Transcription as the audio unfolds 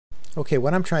Okay,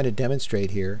 what I'm trying to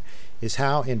demonstrate here is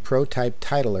how in ProType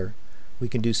Titler we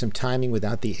can do some timing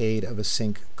without the aid of a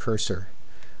sync cursor.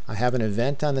 I have an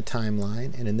event on the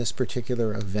timeline, and in this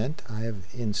particular event I have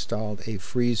installed a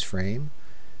freeze frame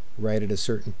right at a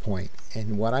certain point.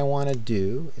 And what I want to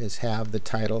do is have the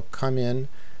title come in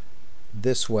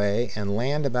this way and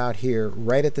land about here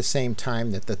right at the same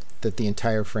time that the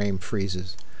entire frame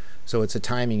freezes. So it's a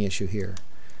timing issue here.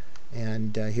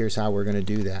 And here's how we're going to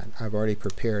do that. I've already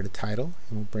prepared a title,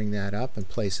 and we'll bring that up and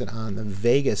place it on the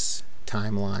Vegas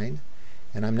timeline.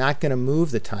 And I'm not going to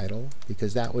move the title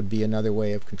because that would be another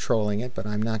way of controlling it, but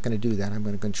I'm not going to do that. I'm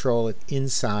going to control it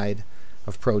inside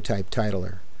of ProType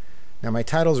Titler. Now my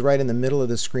title's right in the middle of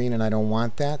the screen and I don't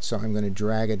want that, so I'm going to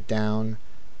drag it down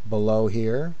below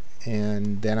here,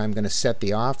 and then I'm going to set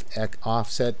the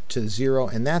offset to 0,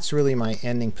 and that's really my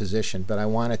ending position, but I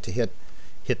want it to hit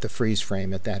the freeze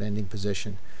frame at that ending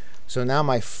position. So now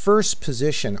my first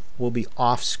position will be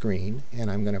off screen, and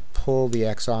I'm going to pull the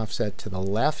X offset to the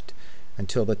left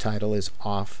until the title is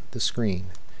off the screen.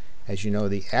 As you know,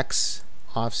 the X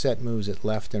offset moves it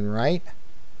left and right,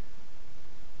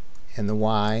 and the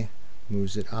Y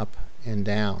moves it up and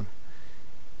down.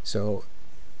 So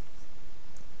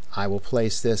I will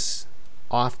place this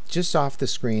just off the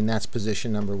screen. That's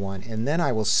position number 1, and then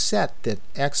I will set the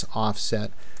X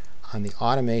offset on the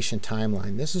automation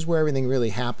timeline. This is where everything really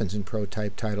happens in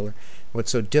ProType Titler.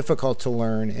 What's so difficult to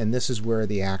learn, and this is where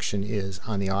the action is,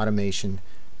 on the automation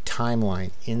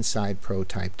timeline inside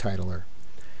ProType Titler.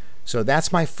 So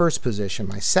that's my first position.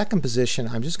 My second position,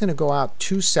 I'm just going to go out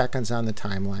 2 seconds on the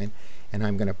timeline, and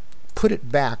I'm going to put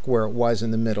it back where it was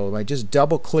in the middle. By just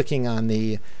double clicking on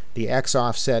the X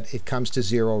offset, it comes to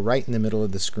 0 right in the middle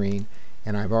of the screen,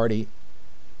 and I've already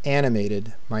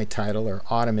animated my title or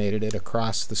automated it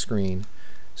across the screen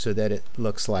so that it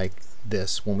looks like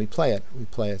this. When we play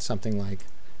it something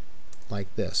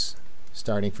like this,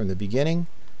 starting from the beginning,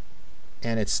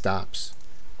 and it stops.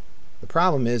 The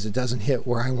problem is it doesn't hit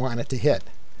where I want it to hit.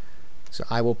 So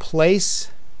I will place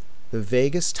the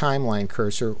Vegas timeline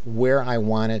cursor where I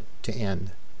want it to end,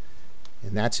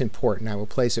 and that's important. I will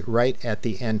place it right at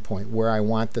the end point where I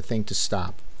want the thing to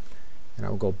stop, and I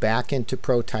will go back into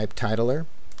ProType Titler.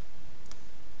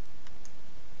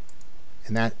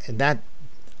 And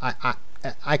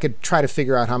I could try to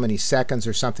figure out how many seconds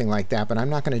or something like that, but I'm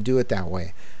not going to do it that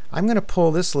way. I'm going to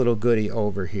pull this little goodie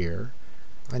over here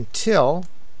until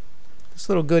this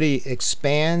little goodie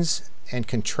expands and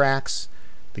contracts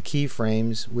the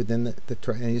keyframes within the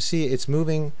and you see it's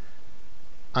moving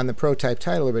on the ProType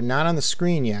Titler, but not on the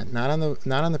screen yet, not on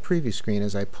the preview screen.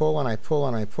 As I pull and I pull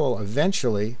and I pull,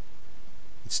 eventually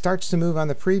it starts to move on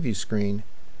the preview screen,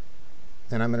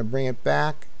 and I'm going to bring it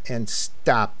back and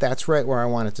stop. That's right where I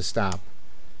want it to stop.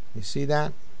 You see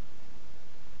that?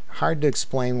 Hard to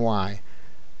explain why,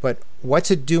 but what's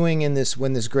it doing in this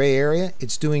gray area?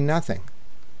 It's doing nothing.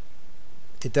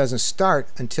 It doesn't start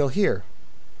until here.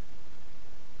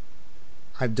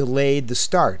 I've delayed the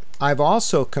start. I've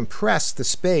also compressed the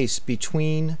space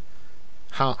between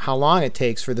how long it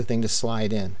takes for the thing to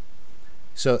slide in.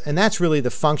 So, and that's really the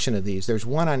function of these. There's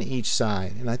one on each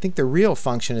side, and I think the real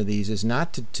function of these is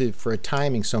not for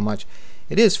timing so much.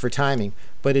 It is for timing,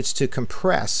 but it's to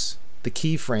compress the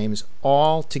keyframes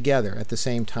all together at the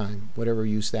same time, whatever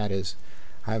use that is.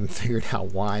 I haven't figured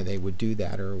out why they would do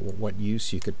that or what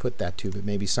use you could put that to, but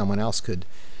maybe someone else could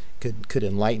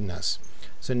enlighten us.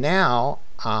 So now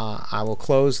I will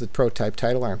close the ProType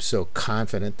Titler. I'm so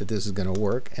confident that this is going to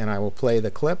work, and I will play the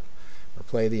clip or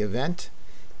play the event,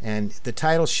 and the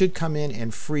title should come in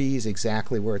and freeze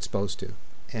exactly where it's supposed to,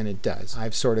 and it does.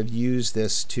 I've sort of used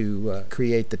this to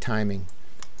create the timing.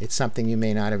 It's something you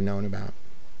may not have known about.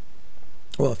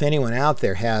 Well, if anyone out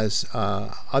there has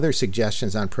other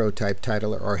suggestions on ProType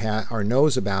Titler or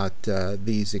knows about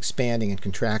these expanding and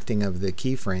contracting of the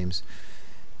keyframes,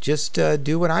 just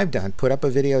do what I've done. Put up a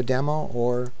video demo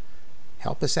or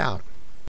help us out.